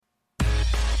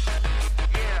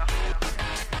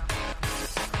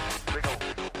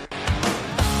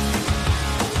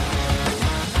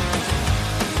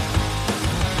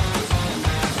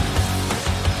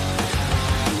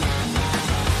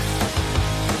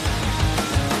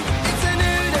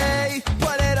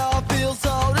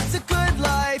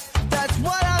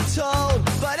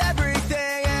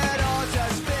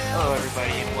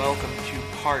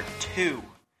part 2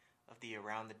 of the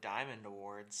Around the Diamond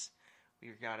Awards.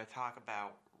 We've got to talk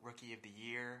about Rookie of the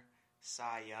Year,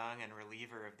 Cy Young, and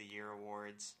Reliever of the Year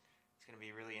awards. It's going to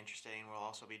be really interesting. We'll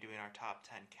also be doing our top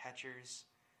 10 catchers.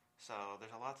 So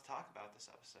there's a lot to talk about this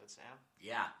episode, Sam.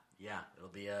 Yeah. It'll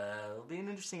be an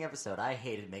interesting episode. I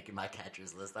hated making my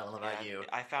catchers list. I don't know about you.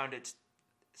 I found it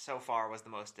so far was the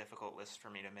most difficult list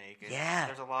for me to make.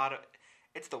 There's a lot of.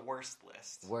 It's the worst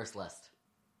list. Worst list.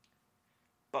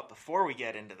 But before we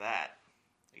get into that,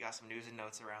 we got some news and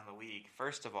notes around the week.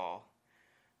 First of all,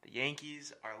 the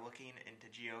Yankees are looking into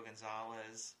Gio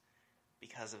Gonzalez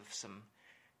because of some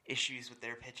issues with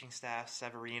their pitching staff.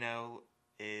 Severino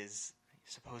is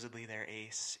supposedly their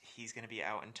ace. He's going to be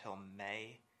out until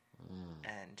May.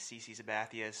 And CC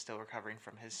Sabathia is still recovering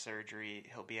from his surgery.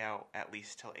 He'll be out at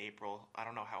least till April. I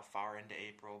don't know how far into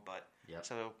April, but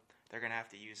so they're going to have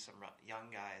to use some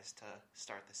young guys to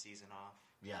start the season off.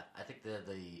 Yeah, I think the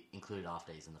included off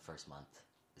days in the first month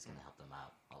is going to help them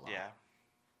out a lot. Yeah.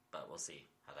 But we'll see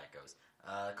how that goes.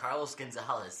 Carlos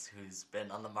Gonzalez, who's been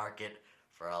on the market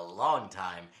for a long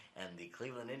time, and the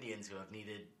Cleveland Indians, who have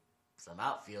needed some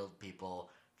outfield people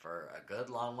for a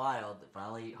good long while, they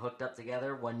finally hooked up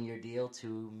together. 1-year deal,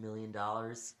 $2 million.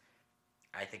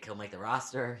 I think he'll make the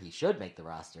roster. He should make the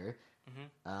roster.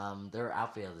 Mm-hmm. Their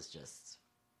outfield is just...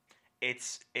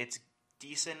 It's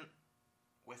decent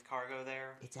with Cargo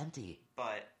there. It's empty.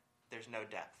 But there's no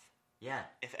depth. Yeah.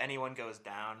 If anyone goes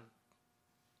down,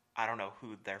 I don't know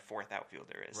who their fourth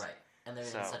outfielder is. Right. And they're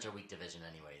in such a weak division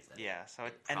anyways.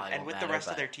 And with the rest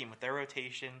of their team, with their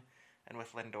rotation... And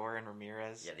with Lindor and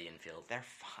Ramirez, the infield, they're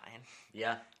fine.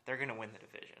 Yeah, they're going to win the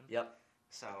division. Yep.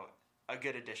 So a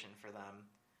good addition for them.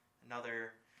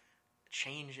 Another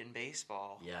change in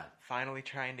baseball. Yeah. Finally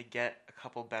trying to get a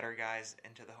couple better guys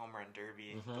into the home run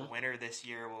derby. Mm-hmm. The winner this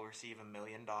year will receive $1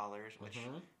 million, which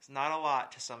is not a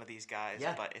lot to some of these guys,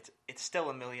 but it's still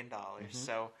 $1 million. Mm-hmm.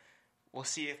 So we'll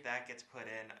see if that gets put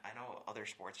in. I know other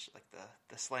sports like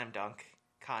the slam dunk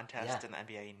contest in the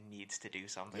NBA needs to do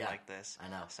something like this. I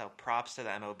know. So props to the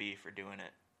MLB for doing it.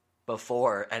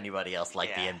 Before anybody else the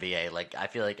NBA. Like, I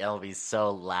feel like MLB's so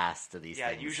last to these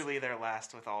things. Yeah, usually they're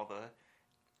last with all the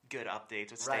good updates,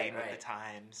 with staying with the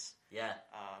times. Yeah.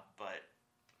 But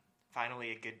finally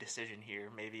a good decision here.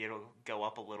 Maybe it'll go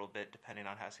up a little bit depending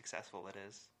on how successful it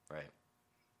is. Right.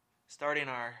 Starting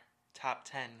our top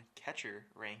 10 catcher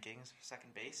rankings for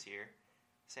second base here.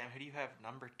 Sam, who do you have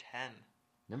number 10?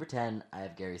 Number 10, I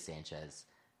have Gary Sanchez.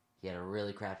 He had a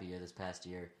really crappy year this past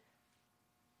year.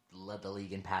 Led the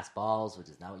league in pass balls, which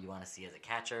is not what you want to see as a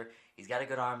catcher. He's got a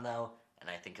good arm, though, and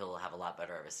I think he'll have a lot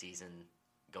better of a season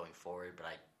going forward, but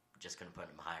I just couldn't put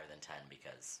him higher than 10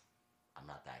 because I'm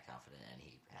not that confident, and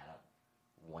he had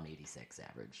a 186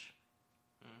 average.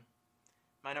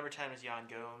 My number 10 is Yan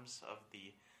Gomes of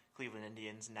the Cleveland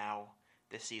Indians, now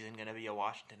this season going to be a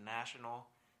Washington National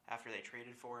after they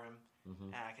traded for him.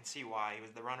 Mm-hmm. And I can see why. He was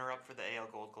the runner-up for the AL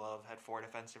Gold Glove, had 4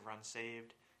 defensive runs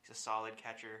saved. He's a solid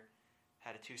catcher,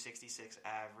 had a 266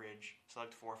 average,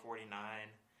 slugged 449,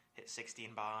 hit 16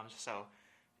 bombs. So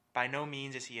by no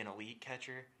means is he an elite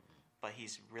catcher, but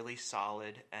he's really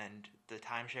solid, and the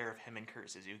timeshare of him and Kurt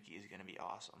Suzuki is going to be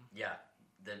awesome. Yeah,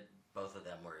 both of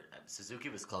them were... Suzuki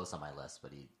was close on my list,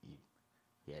 but he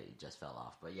just fell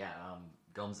off. But yeah,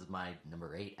 Gomes is my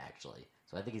number 8, actually.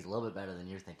 So I think he's a little bit better than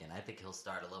you're thinking. I think he'll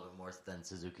start a little bit more than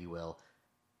Suzuki will.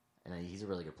 And he's a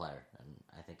really good player, and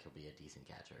I think he'll be a decent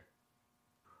catcher.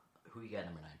 Who you got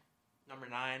number 9? Number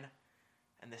 9,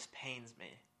 and this pains me,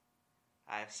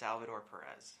 I have Salvador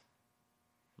Perez.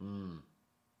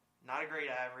 Not a great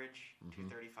average,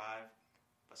 235,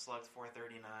 but slugged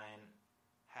 439,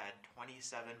 had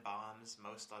 27 bombs,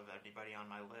 most of anybody on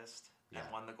my list, and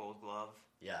won the Gold Glove.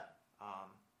 Yeah.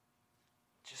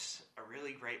 Just a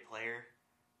really great player.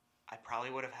 I probably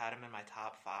would have had him in my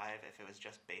top 5 if it was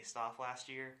just based off last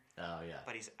year. Oh, yeah.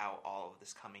 But he's out all of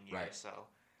this coming year, so...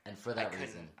 And for that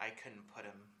reason... I couldn't put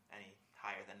him any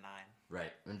higher than 9.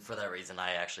 Right. And for that reason,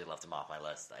 I actually left him off my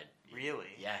list.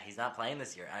 Really? Yeah, he's not playing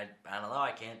this year. I don't know,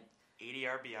 I can't... 80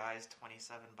 RBIs,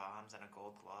 27 bombs, and a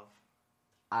Gold Glove.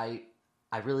 I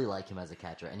really like him as a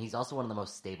catcher, and he's also one of the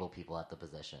most stable people at the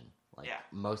position.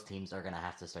 Most teams are going to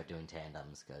have to start doing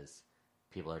tandems because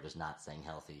people are just not staying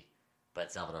healthy. But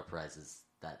Salvador Perez is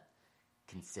that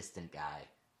consistent guy.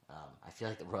 I feel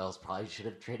like the Royals probably should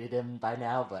have traded him by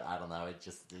now, but I don't know. I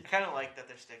kind of like that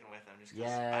they're sticking with him just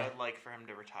because I would like for him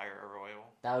to retire a Royal.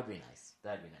 That would be nice.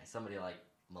 Somebody like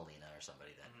Molina or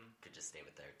somebody that could just stay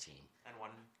with their team. And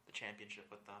won the championship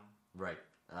with them. Right.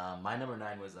 My number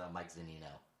 9 was Mike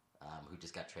Zunino, who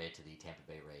just got traded to the Tampa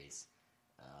Bay Rays.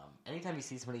 Anytime you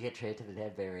see somebody get traded to the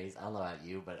Tampa Bay Rays, I don't know about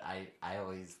you, but I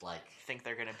always think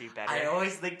they're going to be better. I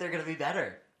always think they're going to be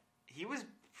better. He was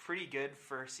pretty good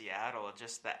for Seattle.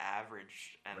 Just the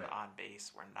average and on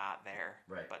base were not there.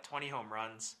 Right. But 20 home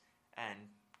runs and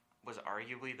was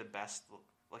arguably the best.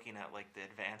 Looking at the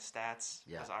advanced stats,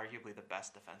 was arguably the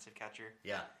best defensive catcher.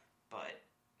 Yeah. But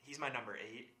he's my number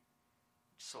 8,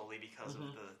 solely because of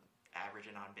the average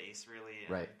and on base, really.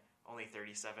 And only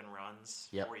 37 runs,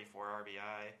 44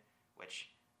 RBI, which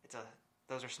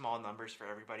those are small numbers for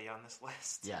everybody on this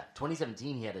list. Yeah,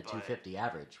 2017 he had a 250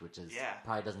 average, which is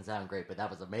probably doesn't sound great, but that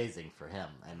was amazing for him.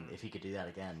 And if he could do that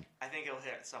again, I think he'll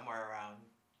hit somewhere around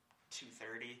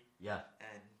 230. Yeah,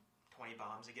 and 20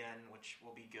 bombs again, which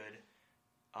will be good.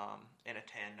 In a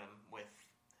tandem with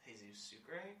Jesus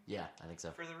Sucre. Yeah, I think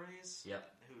so. For the Rays. Yep.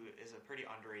 Who is a pretty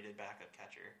underrated backup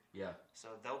catcher. Yeah. So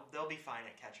they'll be fine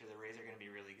at catcher. The Rays are going to be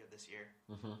really good this year.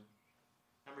 Mm-hmm.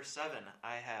 Number 7,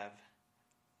 I have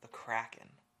the Kraken,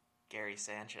 Gary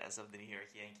Sanchez of the New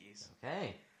York Yankees.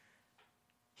 Okay.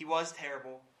 He was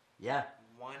terrible. Yeah.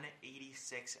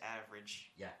 186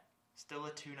 average. Yeah. Still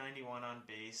a 291 on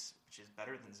base, which is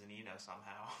better than Zunino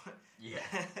somehow. Yeah.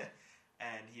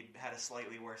 And he had a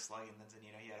slightly worse slugging than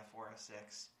Zunino. He had a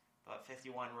 406. But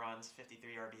 51 runs,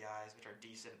 53 RBIs, which are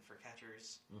decent for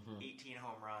catchers. 18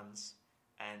 home runs,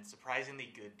 and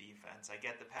surprisingly good defense. I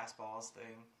get the pass balls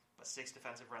thing, but 6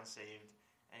 defensive runs saved,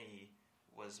 and he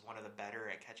was one of the better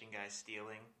at catching guys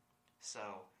stealing. So,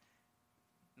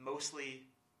 mostly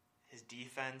his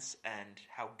defense and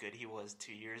how good he was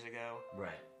 2 years ago.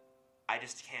 Right. I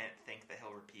just can't think that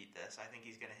he'll repeat this. I think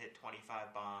he's going to hit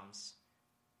 25 bombs,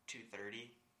 230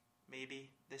 maybe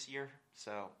this year.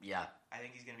 So yeah, I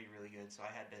think he's going to be really good. So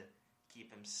I had to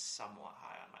keep him somewhat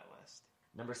high on my list.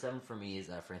 Number 7 for me is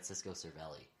Francisco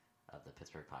Cervelli of the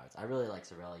Pittsburgh Pirates. I really like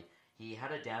Cervelli. He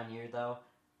had a down year though,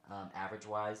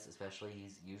 average-wise especially.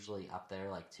 He's usually up there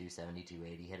 270,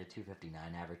 280. He had a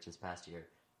 259 average this past year.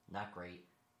 Not great.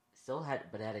 Still had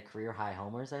a career high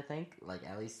homers, I think.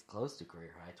 At least close to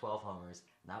career high. 12 homers.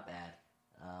 Not bad.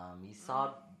 He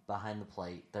saw behind the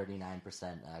plate,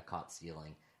 39% caught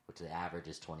stealing, which the average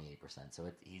is 28%.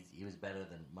 So he was much better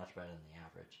than the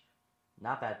average.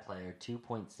 Not bad player,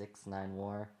 2.69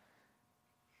 WAR.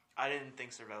 I didn't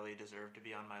think Cervelli deserved to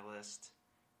be on my list.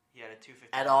 He had a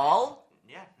 250. At all?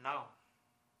 Yeah, no.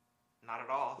 Not at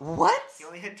all. What? He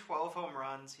only hit 12 home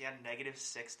runs. He had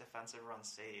 -6 defensive runs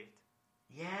saved.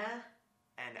 Yeah?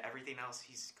 And everything else,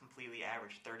 he's completely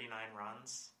average. 39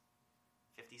 runs.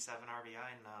 57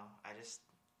 RBI? No.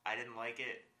 I didn't like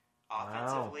it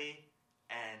offensively,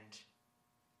 and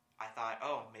I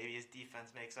thought, maybe his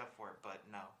defense makes up for it, but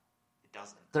no, it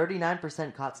doesn't.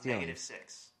 39% caught stealing.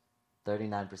 -6.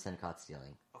 39% caught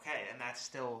stealing. Okay, and that's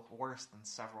still worse than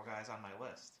several guys on my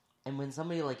list. And when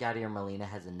somebody like Yadier Molina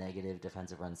has a negative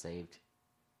defensive run saved,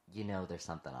 you know there's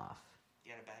something off.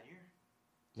 He had a bad year?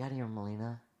 Yadier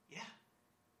Molina? Yeah.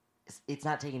 It's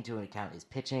not taking into account his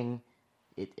pitching,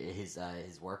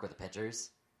 his work with the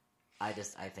pitchers. I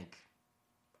think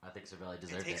Cervelli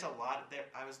deserved it. It takes a lot.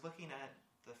 I was looking at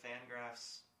the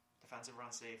Fangraphs defensive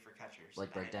run save for catchers.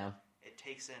 Breakdown? It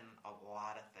takes in a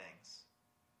lot of things.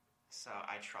 So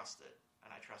I trust it,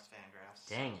 and I trust Fangraphs.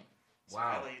 Dang it.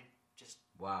 Wow. Cervelli just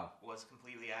was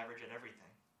completely average at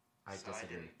everything. I disagree. I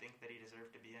didn't think that he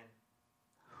deserved to be in.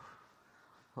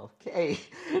 Okay.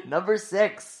 Number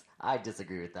 6. I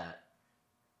disagree with that.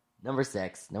 Number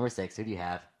 6. Who do you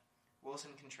have?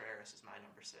 Wilson Contreras is my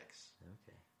number 6.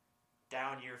 Okay.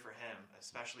 Down year for him,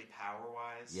 especially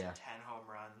power-wise. Yeah. 10 home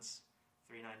runs,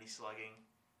 390 slugging,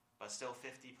 but still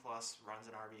 50-plus runs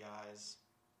and RBIs.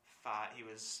 He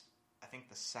was, I think,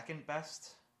 the second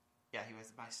best. Yeah, he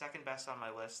was my second best on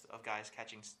my list of guys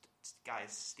catching,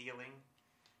 guys stealing,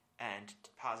 and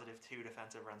 +2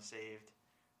 defensive runs saved.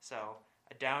 So,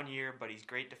 a down year, but he's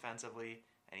great defensively,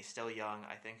 and he's still young.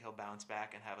 I think he'll bounce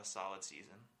back and have a solid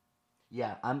season.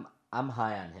 Yeah, I'm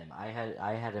high on him. I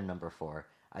had him number 4.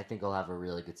 I think he'll have a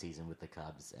really good season with the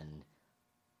Cubs, and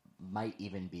might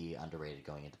even be underrated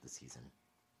going into the season.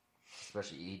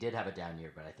 Especially, he did have a down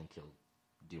year, but I think he'll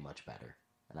do much better.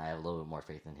 And I have a little bit more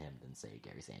faith in him than, say,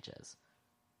 Gary Sanchez.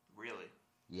 Really?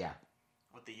 Yeah.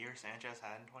 What the year Sanchez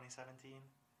had in 2017?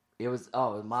 It was,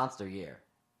 a monster year.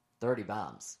 30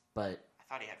 bombs, but... I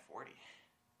thought he had 40.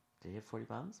 Did he have 40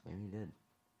 bombs? Maybe he did.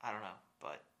 I don't know,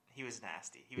 but he was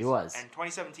nasty. He was. And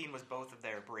 2017 was both of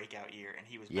their breakout year, and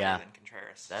he was better than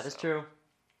Contreras. That is true.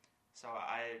 So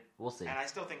we'll see. And I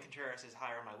still think Contreras is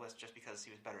higher on my list just because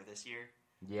he was better this year.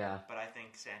 Yeah. But I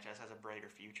think Sanchez has a brighter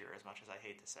future, as much as I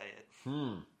hate to say it.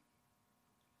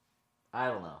 I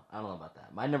don't know about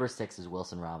that. My number 6 is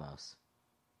Wilson Ramos.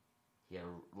 He had,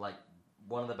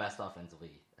 one of the best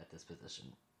offensively at this position.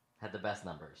 Had the best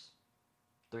numbers.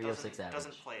 306 average.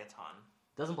 Doesn't play a ton.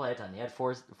 Doesn't play a ton. He had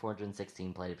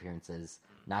 416 plate appearances.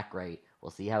 Not great.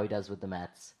 We'll see how he does with the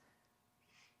Mets.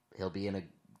 He'll be in a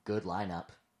good lineup.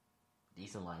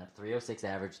 Decent lineup. 306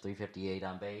 average, 358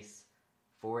 on base,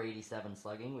 487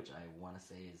 slugging, which I want to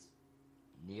say is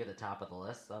near the top of the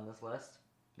list on this list.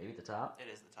 Maybe the top?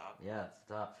 It is the top. Yeah, it's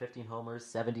the top. 15 homers,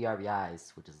 70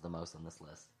 RBIs, which is the most on this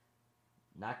list.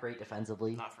 Not great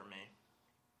defensively. Not for me.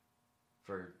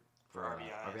 For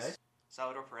RBIs. RBIs?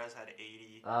 Salvador Perez had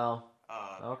 80. Oh,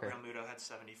 okay. Real Muto had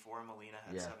 74. Molina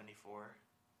had 74.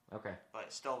 Okay.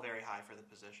 But still very high for the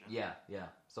position. Yeah.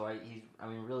 So he's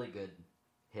really good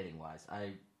hitting wise.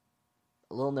 I'm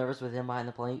a little nervous with him behind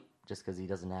the plate just because he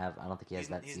doesn't have. I don't think he has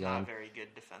that He's ceiling. not very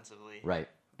good defensively. Right,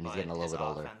 and he's getting a little bit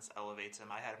older. His offense elevates him.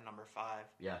 I had him number 5.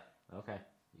 Yeah. Okay.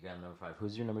 You got him number 5.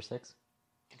 Who's your number 6?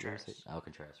 Contreras. Oh,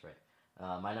 Contreras.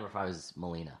 Right. My number 5 is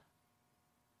Molina.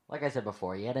 Like I said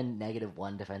before, he had a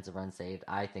 -1 defensive run saved.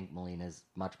 I think Molina's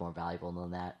much more valuable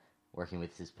than that. Working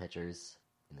with his pitchers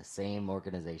in the same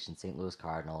organization, St. Louis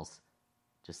Cardinals.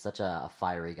 Just such a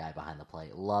fiery guy behind the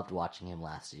plate. Loved watching him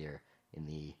last year in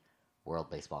the World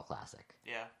Baseball Classic.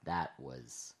 Yeah. That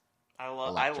was I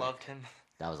electric. loved him.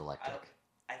 That was electric.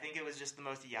 I think it was just the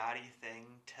most yachty thing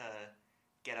to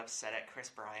get upset at Chris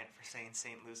Bryant for saying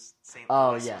St. Louis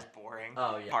was boring.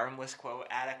 Oh, yeah. Harmless quote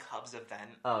at a Cubs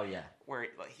event. Oh, yeah. Where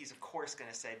he's, of course,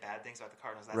 going to say bad things about the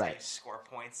Cardinals. That's right. how you score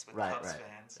points with Cubs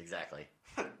fans. Exactly.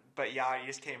 But Yachty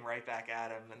just came right back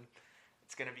at him, and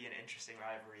it's going to be an interesting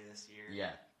rivalry this year.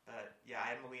 Yeah. But, yeah, I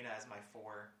had Molina as my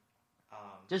 4.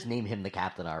 Just name him the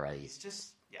captain already.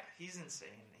 He's insane.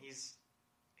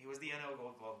 He was the NL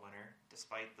Gold Glove winner,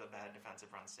 despite the bad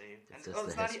defensive run saved.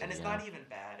 It's not even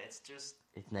bad. It's just...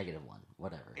 It's -1.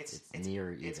 Whatever. It's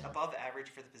near even. It's above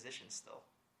average for the position still.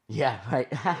 Yeah, right.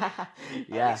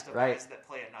 Yeah, at least the guys that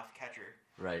play enough catcher.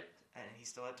 Right. And he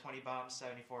still had 20 bombs,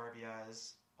 74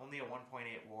 RBIs, only a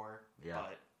 1.8 WAR. Yeah.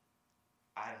 But,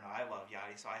 I don't know. I love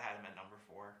Yachty, so I had him at number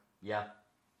 4. Yeah.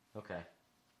 Okay.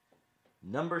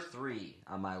 Number 3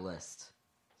 on my list,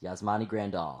 Yasmani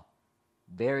Grandal.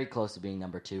 Very close to being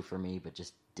number 2 for me, but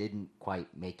just didn't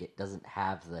quite make it. Doesn't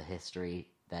have the history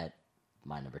that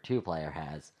my number 2 player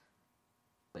has.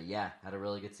 But yeah, had a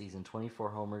really good season. 24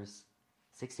 homers,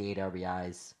 68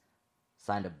 RBIs.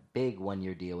 Signed a big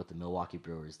 1-year deal with the Milwaukee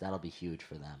Brewers. That'll be huge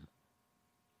for them.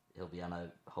 He'll be on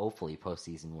a, hopefully,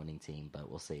 postseason winning team, but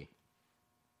we'll see.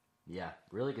 Yeah,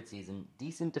 really good season.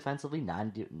 Decent defensively,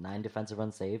 9 defensive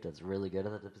runs saved. That's really good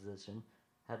at the position.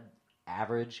 Had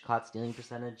average caught stealing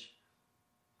percentage.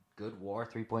 Good WAR,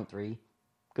 3.3.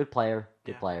 Good player.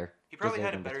 He probably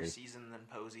had a better season than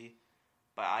Posey,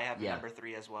 but I have number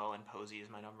 3 as well, and Posey is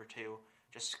my number 2.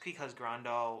 Just because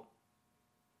Grandal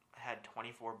had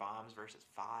 24 bombs versus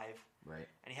 5. Right.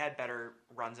 And he had better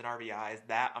runs and RBIs.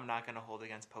 That I'm not going to hold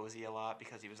against Posey a lot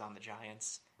because he was on the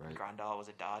Giants. Right. And Grandal was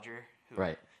a Dodger. Who,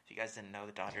 right. If you guys didn't know,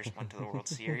 the Dodgers went to the World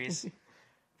Series.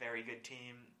 Very good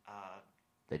team.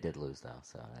 They did lose, though.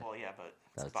 So well, yeah, but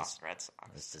it's the Boston Red Sox.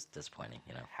 It's just disappointing,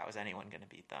 you know. How is anyone going to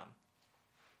beat them?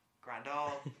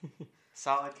 Grandal,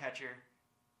 solid catcher.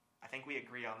 I think we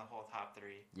agree on the whole top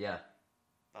 3. Yeah.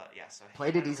 But, yeah, so...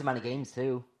 Played a decent amount of games,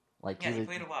 too. Like he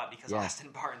played a lot because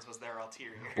Austin Barnes was their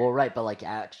ulterior. Well, right, but like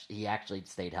he actually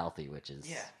stayed healthy, which is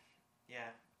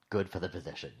good for the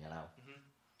position, you know. Mm-hmm.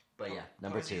 But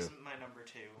number 2. He's my number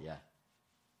 2. Yeah,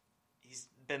 he's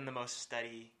been the most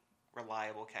steady,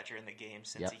 reliable catcher in the game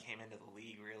since he came into the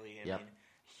league. Really, I mean,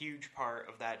 huge part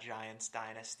of that Giants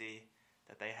dynasty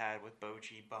that they had with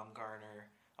Bochy, Bumgarner,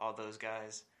 all those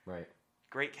guys. Right,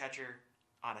 great catcher.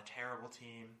 On a terrible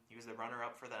team. He was the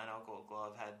runner-up for the NL Gold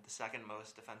Glove, had the second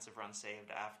most defensive runs saved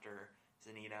after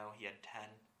Zunino. He had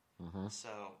 10. Mm-hmm.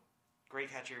 So, great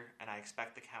catcher, and I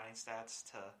expect the counting stats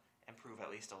to improve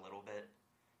at least a little bit.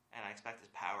 And I expect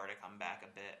his power to come back a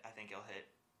bit. I think he'll hit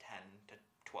 10 to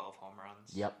 12 home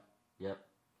runs. Yep.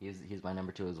 He's my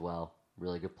number 2 as well.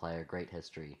 Really good player, great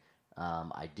history.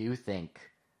 I do think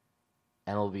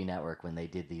MLB Network, when they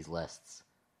did these lists,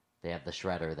 they have the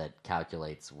shredder that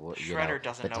calculates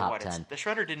doesn't the know top what 10. The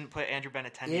shredder didn't put Andrew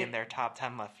Benintendi in their top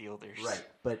 10 left fielders. Right,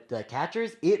 but the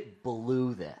catchers, it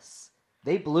blew this.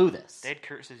 They blew this. They had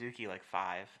Kurt Suzuki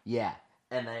 5. Yeah,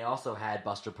 and they also had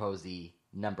Buster Posey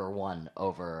number 1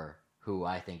 over who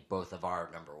I think both of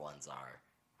our number 1s are,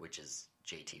 which is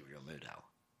JT Realmuto.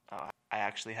 Oh, I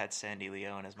actually had Sandy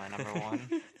Leone as my number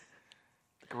 1.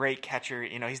 Great catcher.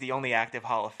 He's the only active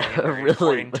Hall of Famer, really?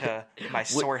 According to my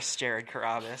source, Jared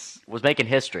Carabas. Was making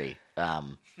history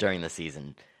during the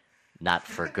season, not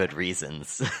for good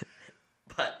reasons.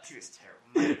 But He was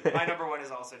terrible. My number 1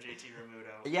 is also JT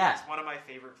Realmuto. Yeah. He's one of my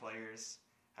favorite players.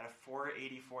 Had a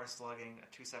 484 slugging, a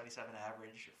 277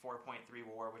 average, 4.3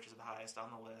 WAR, which is the highest on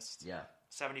the list. Yeah.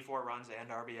 74 runs and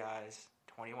RBIs,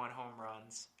 21 home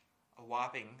runs, a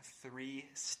whopping 3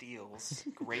 steals.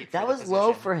 Great for That the was position.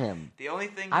 low for him. The only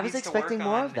thing I he was needs expecting to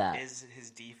work more on of that. is his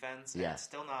defense, and Yeah. it's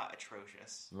still not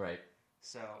atrocious. Right.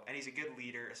 So, and he's a good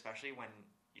leader, especially when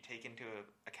you take into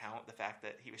account the fact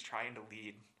that he was trying to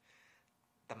lead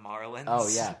the Marlins. Oh,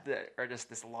 yeah. That are just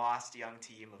this lost young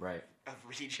team of, Right. of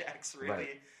rejects, really.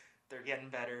 Right. They're getting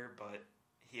better, but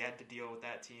he had to deal with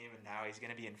that team, and now he's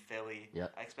going to be in Philly.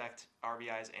 Yep. I expect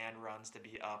RBIs and runs to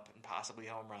be up, and possibly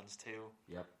home runs, too.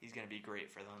 Yep. He's going to be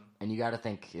great for them. And you got to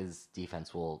think his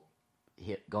defense will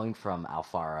hit going from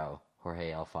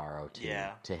Jorge Alfaro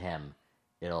to him.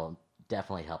 It'll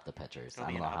definitely help the pitchers. It'll I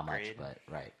be don't know an how much, upgrade. but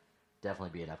right.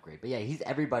 Definitely be an upgrade. But yeah, he's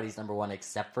everybody's number 1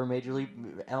 except for Major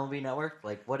League MLB Network.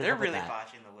 Like, what is They're up with really that?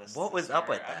 botching the list. What this was up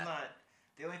year. with that? I'm not.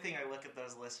 The only thing I look at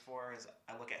those lists for is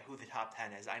I look at who the top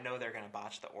 10 is. I know they're going to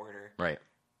botch the order. Right.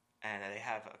 And they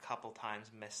have a couple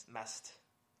times messed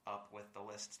up with the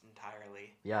list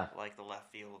entirely. Yeah. Like the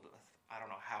left field. I don't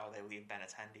know how they leave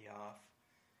Benintendi off.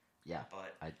 Yeah.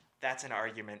 But that's an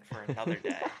argument for another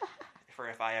day. For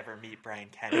if I ever meet Brian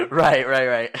Kenny. Right.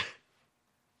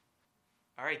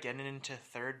 All right, getting into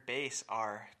third base,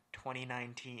 our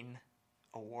 2019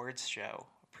 awards show,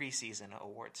 preseason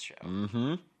awards show.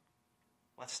 Mm-hmm.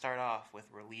 Let's start off with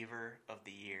reliever of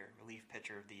the year, relief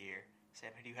pitcher of the year.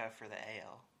 Sam, who do you have for the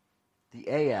AL?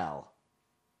 The AL.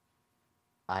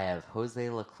 I have Jose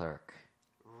Leclerc.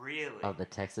 Really? Of the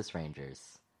Texas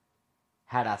Rangers.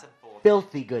 Had That's a bold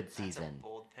filthy pick. good That's season. a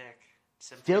bold pick.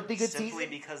 Filthy good simply season?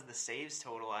 because the saves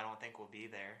total, I don't think will be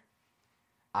there.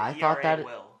 I The thought ERA that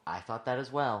will. I thought that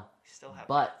as well. He still have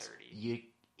But 30.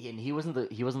 he wasn't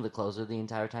the closer the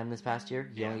entire time this past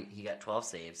year. Yeah. He got 12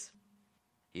 saves.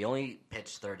 He only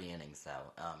pitched 30 innings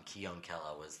though. Keone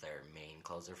Kela was their main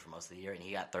closer for most of the year, and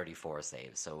he got 34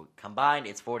 saves. So combined,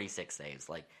 it's 46 saves.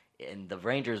 And the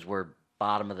Rangers were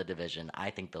bottom of the division. I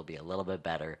think they'll be a little bit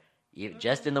better,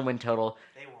 just in the win total.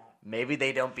 They won't. Maybe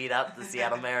they don't beat out the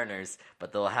Seattle Mariners,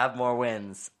 but they'll have more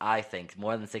wins. I think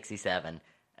more than 67.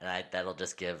 And that'll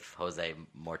just give Jose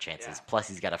more chances. Yeah. Plus,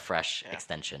 he's got a fresh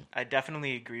extension. I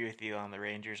definitely agree with you on the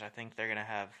Rangers. I think they're going to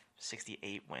have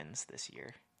 68 wins this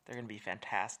year. They're going to be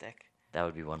fantastic. That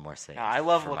would be one more save. No, I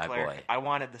love for Leclerc. my boy. I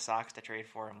wanted the Sox to trade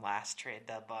for him last trade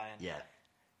deadline. Yeah.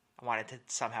 I wanted to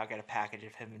somehow get a package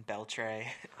of him and Beltre.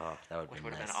 Oh, that would which be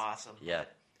would have nice. been awesome. Yeah.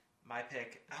 My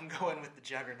pick, I'm going with the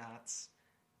Juggernauts.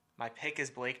 My pick is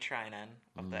Blake Trinan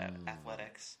of the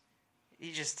Athletics.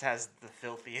 He just has the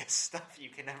filthiest stuff you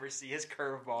can ever see. His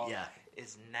curveball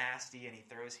is nasty, and he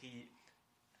throws heat.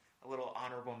 A little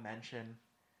honorable mention.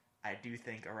 I do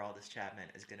think Aroldis Chapman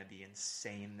is going to be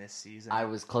insane this season. I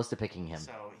was close to picking him.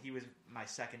 So he was my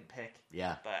second pick.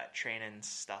 Yeah. But Trian's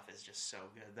stuff is just so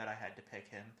good that I had to pick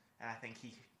him. And I think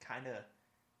he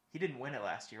didn't win it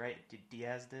last year, right?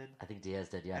 Diaz did? I think Diaz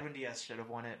did, yeah. Edwin Diaz should have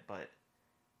won it, but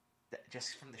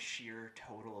just from the sheer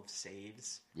total of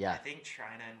saves, Yeah. I think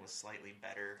Trinan was slightly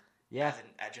better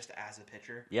just as a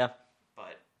pitcher. Yeah.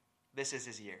 But this is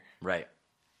his year. Right.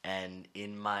 And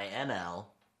in my NL,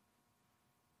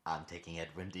 I'm taking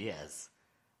Edwin Diaz.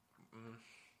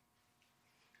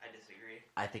 I disagree.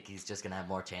 I think he's just going to have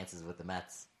more chances with the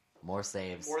Mets. More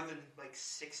saves. More than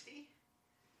 60?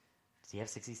 Does he have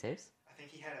 60 saves? I think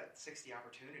he had 60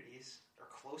 opportunities, or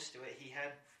close to it. He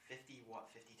had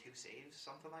 52 saves,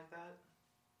 something like that.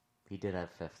 He did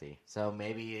have 50. So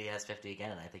maybe he has 50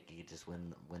 again, and I think he could just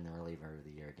win the reliever of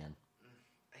the year again.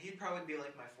 He'd probably be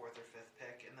like my 4th or 5th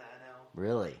pick in the NL.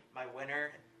 Really? My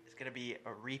winner is going to be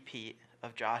a repeat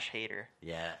of Josh Hader.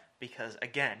 Yeah. Because,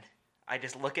 again, I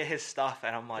just look at his stuff,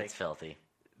 and I'm like... It's filthy.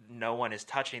 No one is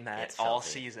touching that It's all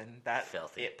filthy. season.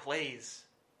 Filthy. It plays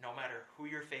no matter who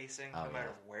you're facing, no matter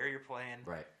where you're playing.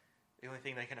 Right. The only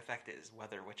thing that can affect it is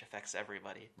weather, which affects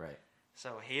everybody. Right.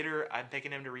 So Hader, I'm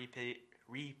picking him to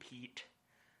repeat.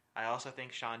 I also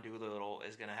think Sean Doolittle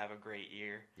is going to have a great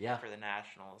year for the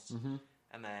Nationals. Mm-hmm.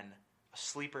 And then a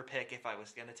sleeper pick, if I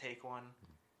was going to take one,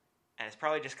 and it's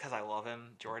probably just because I love him,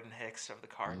 Jordan Hicks of the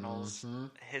Cardinals. Mm-hmm.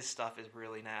 His stuff is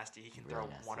really nasty. He can Really throw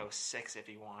nasty. 106 if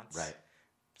he wants. Right.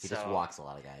 He just walks a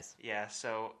lot of guys. Yeah,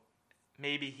 so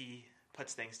maybe he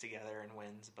puts things together and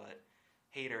wins, but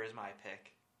Hader is my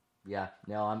pick. Yeah,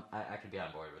 no, I could be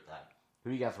on board with that. Who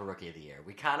do you got for Rookie of the Year?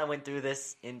 We kind of went through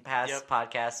this in past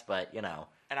podcasts, but, you know.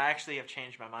 And I actually have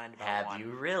changed my mind about Have one. you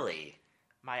really?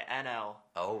 My NL.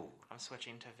 Oh. I'm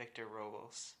switching to Victor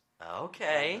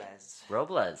Okay.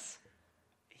 Robles.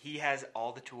 He has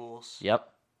all the tools. Yep.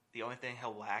 The only thing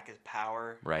he'll lack is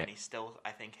power. Right. And he still,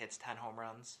 I think, hits 10 home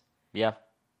runs. Yeah.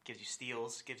 Gives you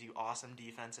steals, gives you awesome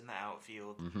defense in the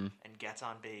outfield, and gets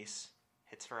on base,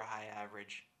 hits for a high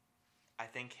average. I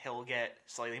think he'll get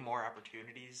slightly more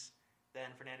opportunities than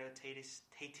Fernando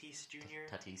Tatis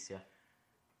Jr. Tatis, yeah.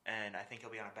 And I think he'll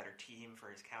be on a better team for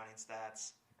his counting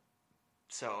stats.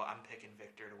 So I'm picking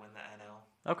Victor to win the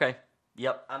NL. Okay.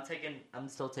 Yep. I'm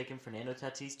still taking Fernando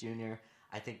Tatis Jr.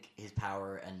 I think his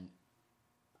power and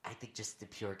I think just the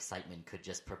pure excitement could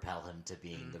just propel him to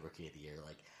being the Rookie of the Year.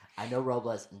 Like, I know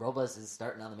Robles is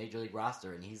starting on the Major League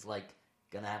roster, and he's like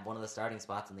gonna have one of the starting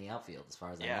spots in the outfield, as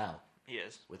far as I know. He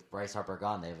is. With Bryce Harper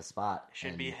gone, they have a spot.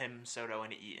 Should be him, Soto,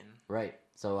 and Eaton. Right.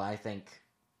 So I think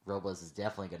Robles is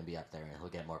definitely going to be up there, and he'll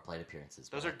get more plate appearances.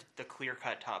 Those are the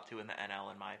clear-cut top two in the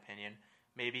NL, in my opinion.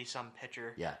 Maybe some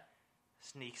pitcher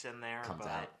sneaks in there. Comes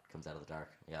out of the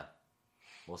dark. Yeah.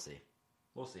 We'll see.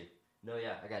 No,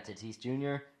 yeah. I got Tatis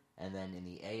Jr., and then in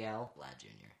the AL, Vlad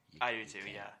Jr. I do too,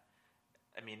 yeah.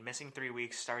 I mean, missing 3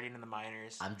 weeks, starting in the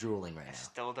minors. I'm drooling right now. I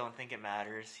still don't think it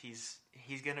matters. He's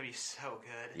going to be so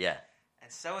good. Yeah.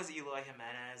 And so is Eloy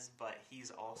Jimenez, but he's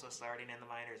also starting in the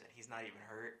minors, and he's not even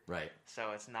hurt. Right.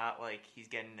 So it's not like he's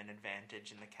getting an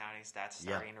advantage in the counting stats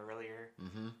starting earlier.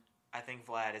 Mm-hmm. I think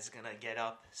Vlad is going to get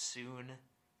up soon,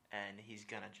 and he's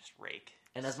going to just rake.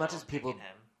 And as much as people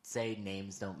say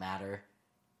names don't matter,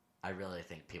 I really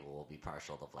think people will be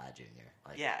partial to Vlad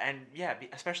Jr.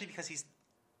 Especially because he's,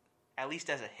 at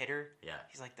least as a hitter, yeah,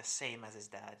 he's like the same as his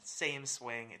dad. Same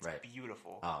swing. It's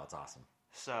beautiful. Oh, it's awesome.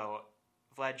 So,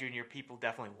 Vlad Jr., people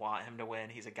definitely want him to win.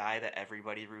 He's a guy that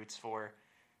everybody roots for.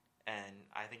 And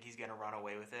I think he's going to run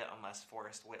away with it unless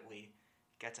Forrest Whitley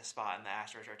gets a spot in the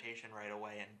Astros rotation right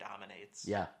away and dominates.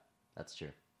 Yeah, that's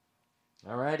true.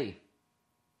 Alrighty.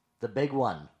 The big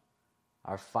one.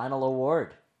 Our final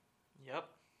award. Yep.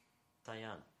 Cy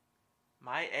Young.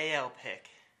 My AL pick.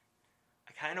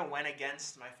 I kind of went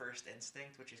against my first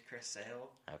instinct, which is Chris Sale.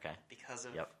 Okay. Because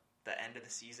of the end of the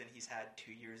season, he's had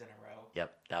 2 years in a row.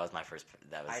 Yep, that was my first.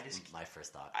 My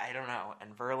first thought. I don't know,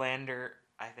 and Verlander,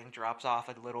 I think, drops off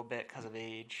a little bit because of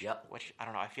age. Yep. Which I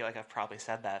don't know. I feel like I've probably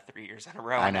said that 3 years in a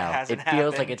row. I know. And it hasn't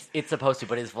feels happened. like it's supposed to,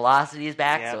 but his velocity is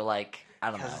back. So I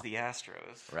don't know. Because of the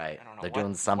Astros, right? I don't know they're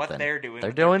doing something. What they're doing.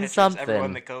 They're doing pitchers, something.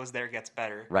 Everyone that goes there gets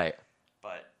better. Right.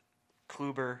 But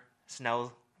Kluber,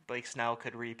 Blake Snell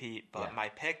could repeat. But my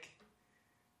pick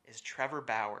is Trevor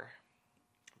Bauer,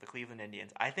 the Cleveland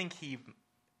Indians. I think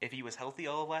if he was healthy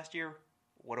all of last year,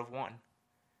 would have won.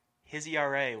 His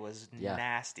ERA was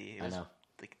nasty. It was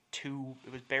like 2.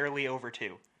 It was barely over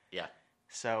 2. Yeah.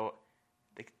 So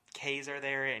the K's are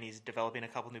there, and he's developing a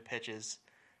couple new pitches.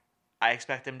 I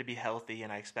expect him to be healthy,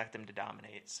 and I expect him to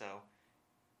dominate. So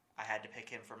I had to pick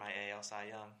him for my AL Cy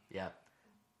Young. Yeah.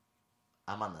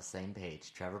 I'm on the same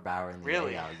page. Trevor Bauer in the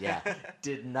really? AL. Yeah.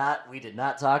 We did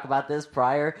not talk about this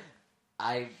prior.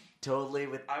 I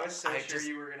was so sure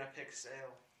you were going to pick Sale.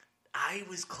 I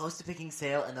was close to picking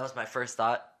Sale, and that was my first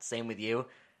thought. Same with you.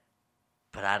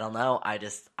 But I don't know.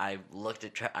 I looked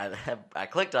at I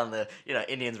clicked on the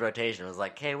Indians rotation. It was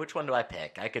like, hey, which one do I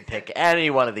pick? I could pick any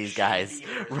one of these guys.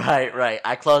 Right.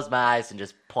 I closed my eyes and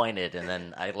just pointed, and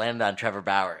then I landed on Trevor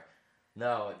Bauer.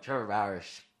 No, Trevor Bauer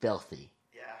is filthy.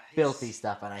 Yeah, filthy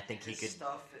stuff, and I think he could.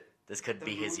 This could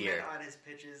be his year. The movement on his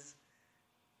pitches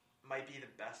might be the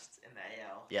best in the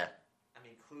AL. Yeah. I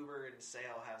mean, Kluber and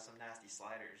Sale have some nasty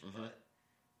sliders, but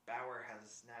Bauer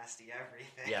has nasty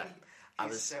everything. Yeah.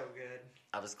 He's so good.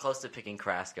 I was close to picking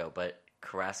Carrasco, but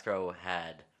Carrasco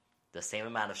had the same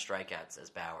amount of strikeouts as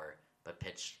Bauer, but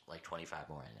pitched like 25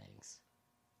 more innings.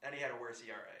 And he had a worse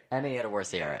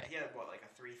ERA. He had like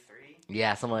a 3.3?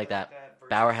 Yeah, something like that.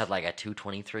 Bauer had like a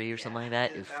 2.23 or something like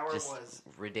that. It Bauer was was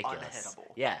ridiculous.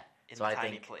 Unhittable. Yeah. In so the I time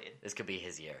think he played. This could be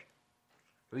his year.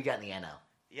 Who we got in the NL?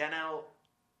 The NL,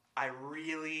 I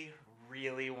really,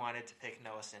 really wanted to pick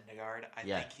Noah Syndergaard. I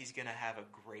think he's going to have a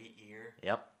great year.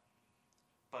 Yep.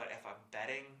 But if I'm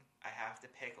betting, I have to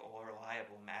pick all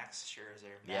reliable Max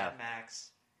Scherzer. Mad Max,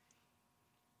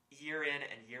 year in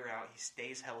and year out, he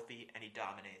stays healthy and he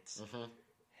dominates. Mm-hmm.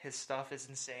 His stuff is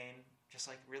insane, just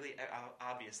like really,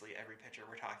 obviously, every pitcher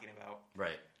we're talking about.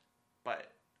 Right.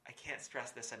 But I can't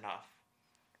stress this enough.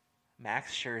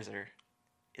 Max Scherzer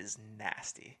is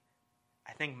nasty.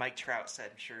 I think Mike Trout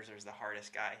said Scherzer's the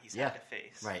hardest guy he's had to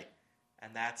face. Right.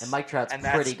 And Mike Trout's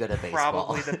pretty good at baseball.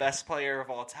 Probably the best player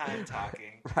of all time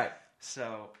talking. Right.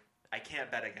 So I can't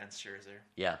bet against Scherzer.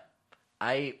 Yeah.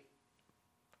 I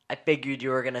figured you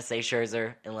were going to say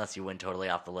Scherzer unless you went totally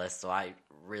off the list. So I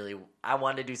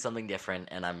wanted to do something different,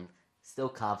 and I'm still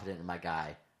confident in my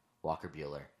guy, Walker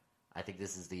Buehler. I think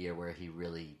this is the year where he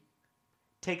really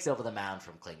takes over the mound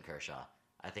from Clayton Kershaw.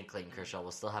 I think Clayton Kershaw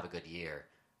will still have a good year,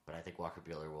 but I think Walker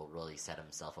Buehler will really set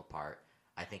himself apart.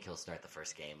 I think he'll start the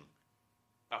first game.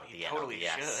 Oh, he totally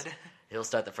should. He'll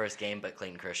start the first game, but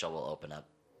Clayton Kershaw will open up,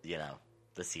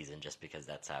 the season just because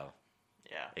that's how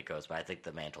it goes. But I think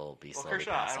the mantle will be slowly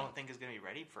Kershaw, passing. I don't think is going to be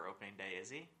ready for opening day, is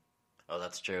he? Oh,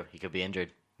 that's true. He could be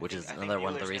injured, which is I another think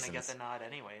one of the Buehler's reasons. Going to get the nod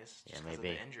anyways, just because of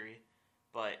maybe. the injury.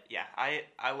 But yeah,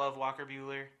 I love Walker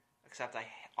Buehler, except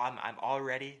I'm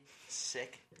already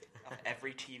sick of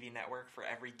every TV network for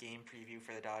every game preview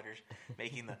for the Dodgers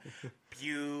making the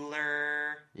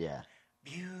Buehler. Yeah.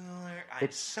 Buehler.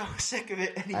 I'm so sick of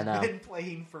it, and he's been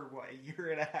playing for, a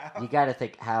year and a half? You got to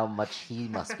think how much he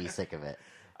must be sick of it.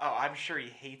 Oh, I'm sure he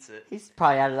hates it. He's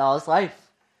probably had it all his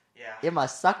life. Yeah. It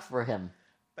must suck for him.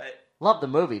 But love the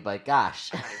movie, but gosh.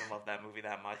 I don't even love that movie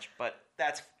that much, but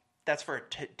that's for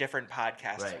a different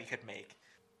podcast we could make.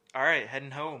 All right,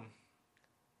 heading home.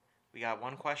 We got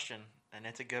one question, and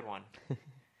it's a good one.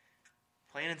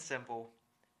 Plain and simple,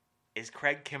 is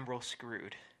Craig Kimbrell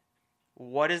screwed?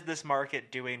 What is this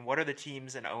market doing? What are the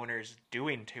teams and owners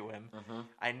doing to him? Mm-hmm.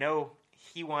 I know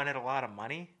he wanted a lot of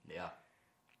money. Yeah.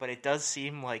 But it does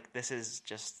seem like this is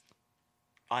just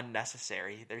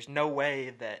unnecessary. There's no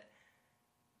way that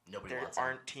there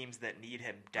aren't teams that need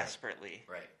him desperately.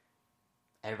 Right.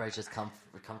 Everybody's just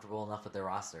comfortable enough with their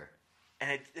roster.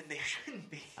 And they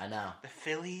shouldn't be. I know. The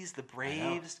Phillies, the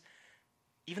Braves,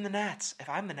 even the Nats. If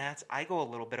I'm the Nats, I go a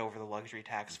little bit over the luxury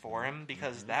tax for him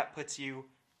because that puts you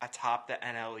atop the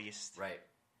NL East. Right.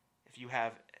 If you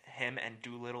have him and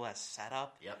Doolittle as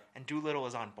setup, and Doolittle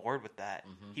is on board with that.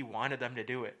 Mm-hmm. He wanted them to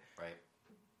do it. Right.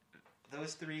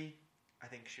 Those three, I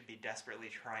think, should be desperately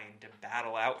trying to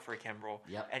battle out for Kimbrell.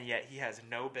 Yep. And yet he has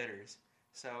no bidders.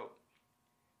 So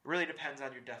it really depends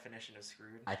on your definition of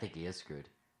screwed. I think he is screwed.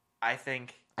 I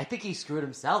think he screwed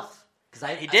himself.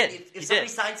 He did. If somebody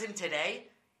signs him today,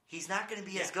 he's not going to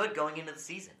be as good going into the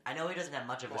season. I know he doesn't have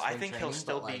much of a spring training,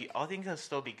 I think he'll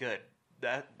still be good.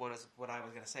 That was what I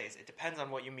was going to say. Is it depends on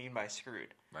what you mean by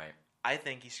screwed. Right. I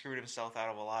think he screwed himself out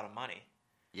of a lot of money.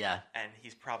 Yeah. And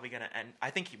he's probably going to... And I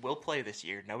think he will play this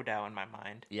year, no doubt in my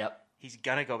mind. Yep. He's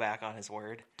going to go back on his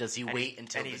word. Does he wait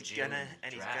until the June draft?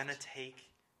 And he's going to take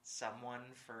someone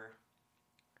for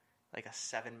like a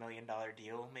 $7 million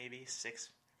deal, maybe 6.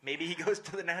 Maybe he goes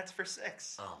to the Nats for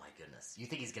 6. Oh, my goodness. You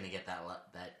think he's going to get that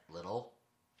little?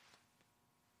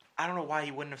 I don't know why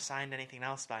he wouldn't have signed anything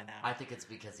else by now. I think it's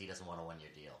because he doesn't want to win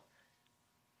your deal.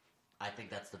 I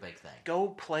think that's the big thing. Go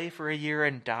play for a year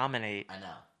and dominate. I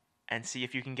know. And see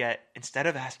if you can get, instead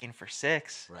of asking for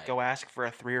 6, right. Go ask for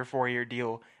a 3 or 4 year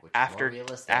deal after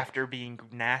being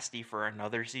nasty for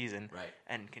another season. Right.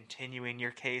 And continuing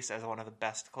your case as one of the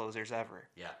best closers ever.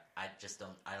 Yeah, I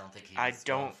don't think he's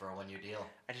going for a 1 year deal.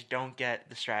 I just don't get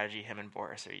the strategy him and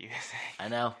Boris are using. I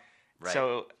know. Right.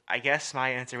 So I guess my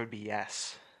answer would be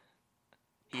yes.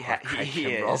 He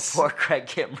is. Poor Craig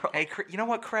Kimbrell. Hey, you know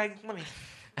what, Craig? Let me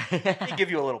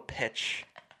give you a little pitch.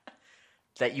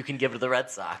 That you can give to the Red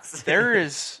Sox. There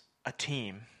is a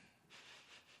team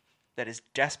that is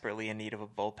desperately in need of a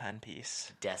bullpen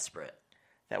piece. Desperate.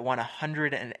 That won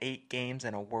 108 games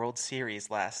in a World Series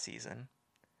last season,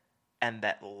 and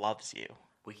that loves you.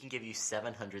 We can give you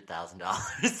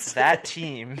 $700,000. That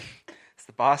team is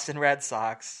the Boston Red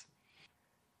Sox.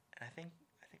 And I think,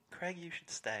 Craig, you should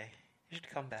stay. You should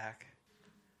come back.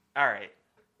 All right.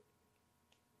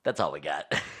 That's all we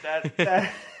got.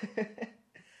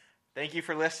 Thank you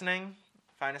for listening.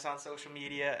 Find us on social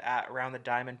media at Around the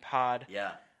Diamond Pod.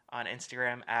 Yeah. On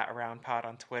Instagram, at Around Pod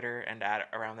on Twitter, and at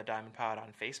Around the Diamond Pod on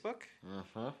Facebook.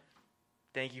 Mm-hmm.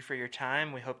 Thank you for your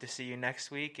time. We hope to see you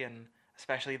next week, and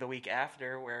especially the week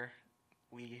after, where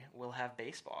we will have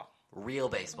baseball. Real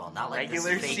baseball, not like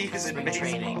regular this fake season spring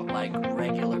training, like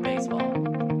regular baseball.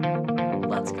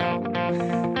 Let's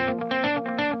go.